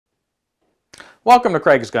Welcome to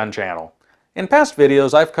Craig's Gun Channel. In past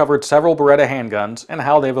videos I've covered several Beretta handguns and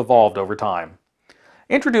how they've evolved over time.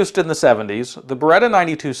 Introduced in the 70s, the Beretta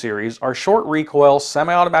 92 series are short recoil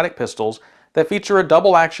semi-automatic pistols that feature a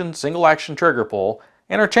double-action, single-action trigger pull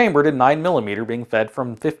and are chambered in 9mm being fed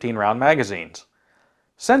from 15-round magazines.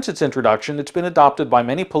 Since its introduction, it's been adopted by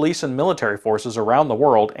many police and military forces around the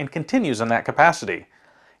world and continues in that capacity.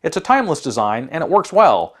 It's a timeless design and it works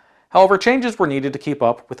well. However, changes were needed to keep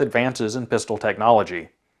up with advances in pistol technology.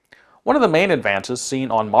 One of the main advances seen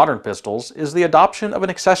on modern pistols is the adoption of an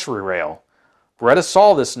accessory rail. Beretta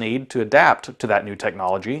saw this need to adapt to that new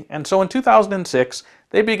technology, and so in 2006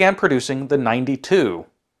 they began producing the 92.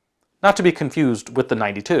 Not to be confused with the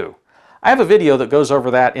 92. I have a video that goes over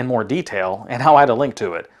that in more detail, and I'll add a link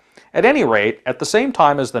to it. At any rate, at the same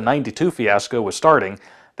time as the 92 fiasco was starting,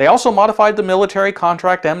 they also modified the military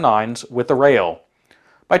contract M9s with the rail.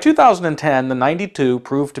 By 2010, the 92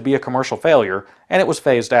 proved to be a commercial failure, and it was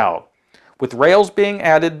phased out, with rails being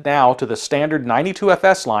added now to the standard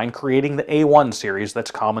 92FS line, creating the A1 series that's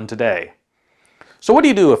common today. So what do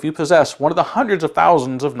you do if you possess one of the hundreds of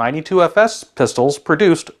thousands of 92FS pistols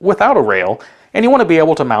produced without a rail, and you want to be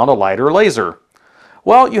able to mount a lighter laser?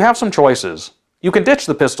 Well, you have some choices. You can ditch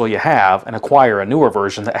the pistol you have and acquire a newer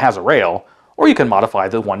version that has a rail, or you can modify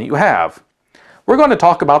the one that you have. We're going to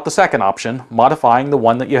talk about the second option, modifying the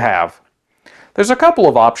one that you have. There's a couple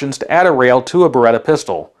of options to add a rail to a Beretta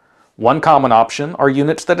pistol. One common option are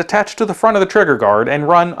units that attach to the front of the trigger guard and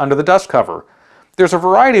run under the dust cover. There's a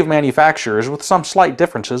variety of manufacturers with some slight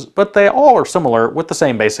differences, but they all are similar with the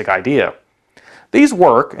same basic idea. These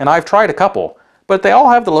work, and I've tried a couple, but they all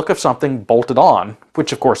have the look of something bolted on,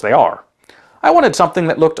 which of course they are. I wanted something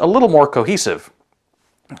that looked a little more cohesive.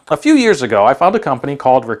 A few years ago, I found a company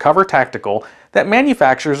called Recover Tactical that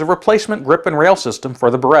manufactures a replacement grip and rail system for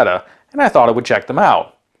the Beretta, and I thought I would check them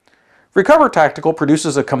out. Recover Tactical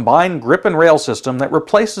produces a combined grip and rail system that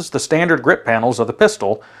replaces the standard grip panels of the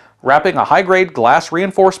pistol, wrapping a high-grade glass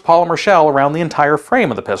reinforced polymer shell around the entire frame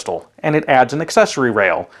of the pistol, and it adds an accessory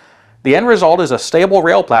rail. The end result is a stable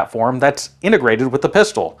rail platform that's integrated with the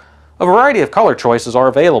pistol. A variety of color choices are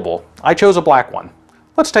available. I chose a black one.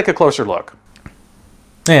 Let's take a closer look.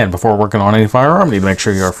 And before working on any firearm, you need to make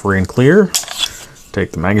sure you are free and clear.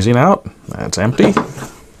 Take the magazine out. That's empty.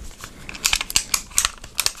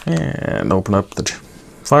 And open up the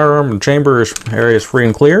firearm. The chamber area is free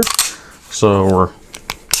and clear. So we're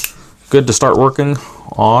good to start working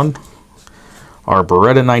on our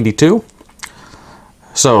Beretta 92.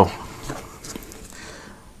 So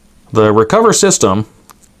the Recover system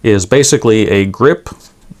is basically a grip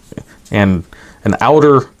and an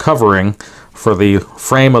outer covering for the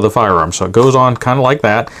frame of the firearm. So it goes on kind of like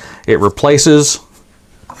that. It replaces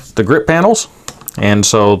the grip panels, and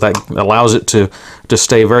so that allows it to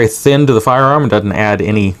stay very thin to the firearm and doesn't add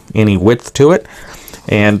any width to it.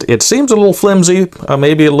 And it seems a little flimsy,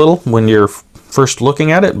 maybe a little when you're first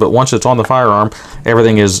looking at it, but once it's on the firearm,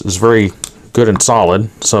 everything is very good and solid.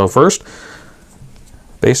 So first,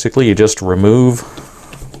 basically you just remove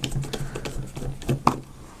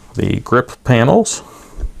the grip panels.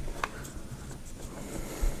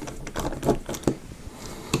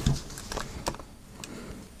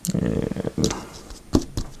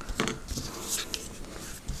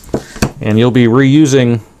 And you'll be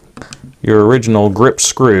reusing your original grip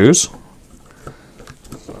screws.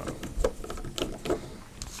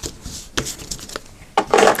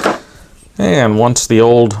 And once the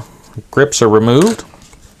old grips are removed,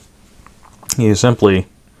 you simply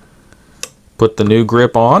put the new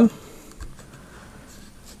grip on,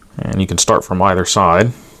 and you can start from either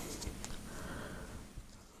side.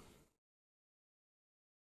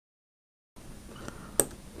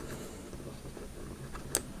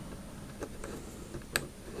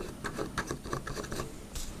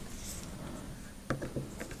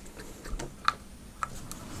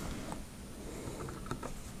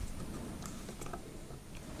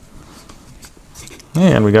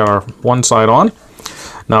 And we got our one side on.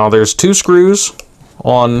 Now there's two screws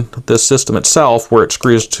on this system itself where it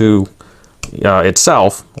screws to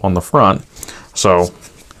itself on the front. So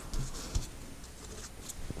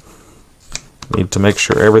need to make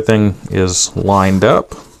sure everything is lined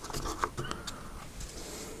up.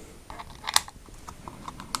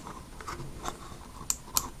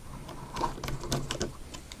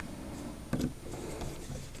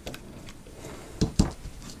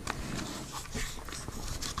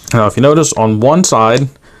 Now if you notice on one side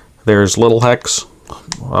there's little hex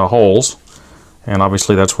holes, and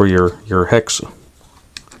obviously that's where your hex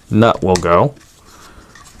nut will go.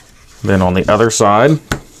 Then on the other side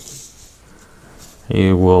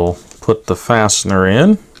you will put the fastener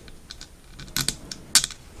in.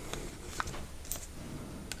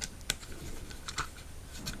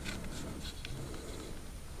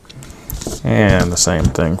 And the same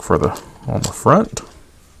thing for on the front.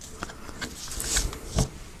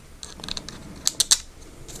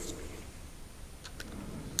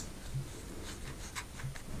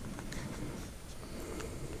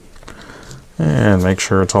 And make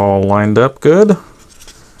sure it's all lined up good.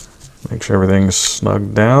 Make sure everything's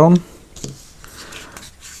snugged down.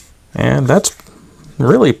 And that's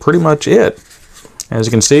really pretty much it. As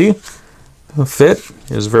you can see, the fit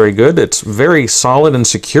is very good. It's very solid and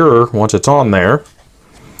secure once it's on there.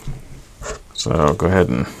 So go ahead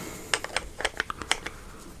and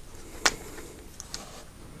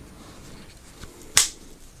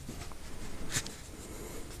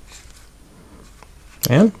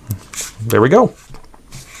there we go.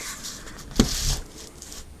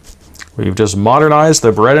 We've just modernized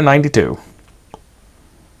the Beretta 92.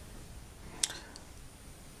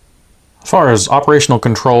 As far as operational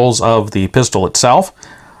controls of the pistol itself,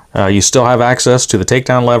 you still have access to the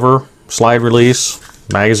takedown lever, slide release,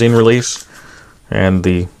 magazine release, and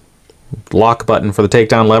the lock button for the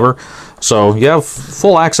takedown lever. So you have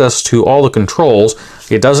full access to all the controls.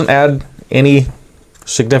 It doesn't add any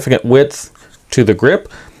significant width to the grip.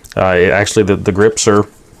 Actually, the grips are,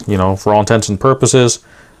 you know, for all intents and purposes,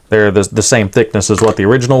 they're the same thickness as what the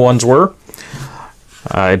original ones were.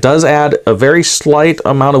 It does add a very slight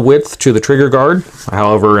amount of width to the trigger guard.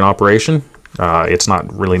 However, in operation, it's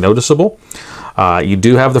not really noticeable. You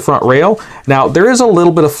do have the front rail. Now, there is a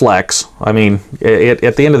little bit of flex. I mean,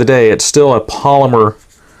 at the end of the day, it's still a polymer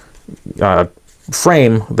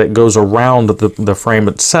frame that goes around the frame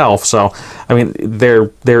itself. So, I mean,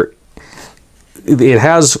 it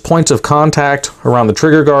has points of contact around the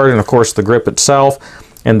trigger guard and, of course, the grip itself,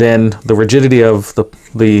 and then the rigidity of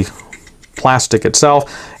the plastic itself.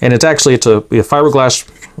 And it's a fiberglass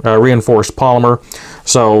reinforced polymer,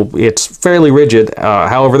 so it's fairly rigid.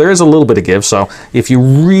 However, there is a little bit of give, so if you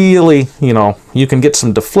really, you know, you can get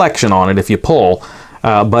some deflection on it if you pull.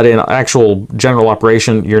 But in actual general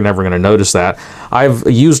operation, you're never going to notice that. I've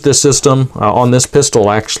used this system on this pistol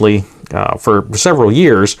actually for several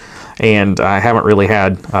years, and I haven't really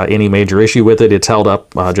had any major issue with it. It's held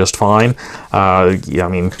up just fine. Yeah, I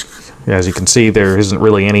mean, as you can see, there isn't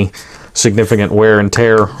really any significant wear and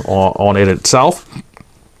tear on it itself.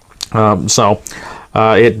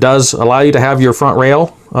 It does allow you to have your front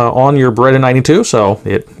rail on your Beretta 92, so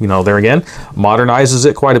it, you know, there again, modernizes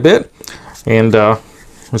it quite a bit. And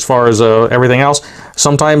as far as everything else,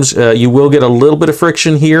 sometimes you will get a little bit of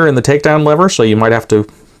friction here in the takedown lever, so you might have to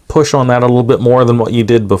push on that a little bit more than what you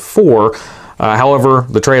did before. However,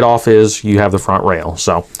 the trade-off is you have the front rail.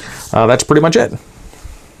 So that's pretty much it.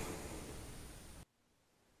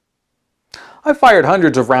 I've fired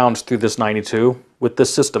hundreds of rounds through this 92 with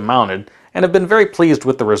this system mounted and have been very pleased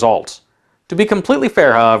with the results. To be completely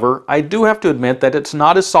fair, however, I do have to admit that it's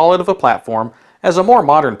not as solid of a platform as a more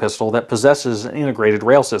modern pistol that possesses an integrated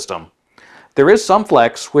rail system. There is some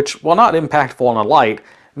flex, which, while not impactful on a light,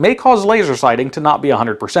 may cause laser sighting to not be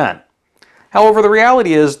 100%. However, the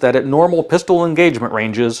reality is that at normal pistol engagement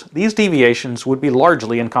ranges, these deviations would be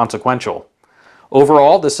largely inconsequential.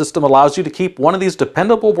 Overall, the system allows you to keep one of these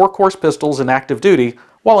dependable workhorse pistols in active duty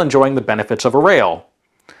while enjoying the benefits of a rail.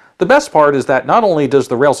 The best part is that not only does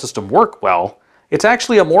the rail system work well, it's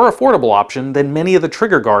actually a more affordable option than many of the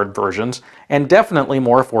trigger guard versions, and definitely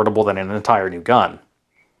more affordable than an entire new gun.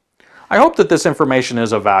 I hope that this information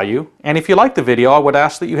is of value, and if you like the video, I would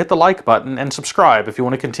ask that you hit the like button and subscribe if you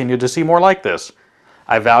want to continue to see more like this.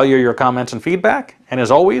 I value your comments and feedback, and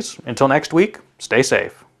as always, until next week, stay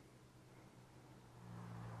safe.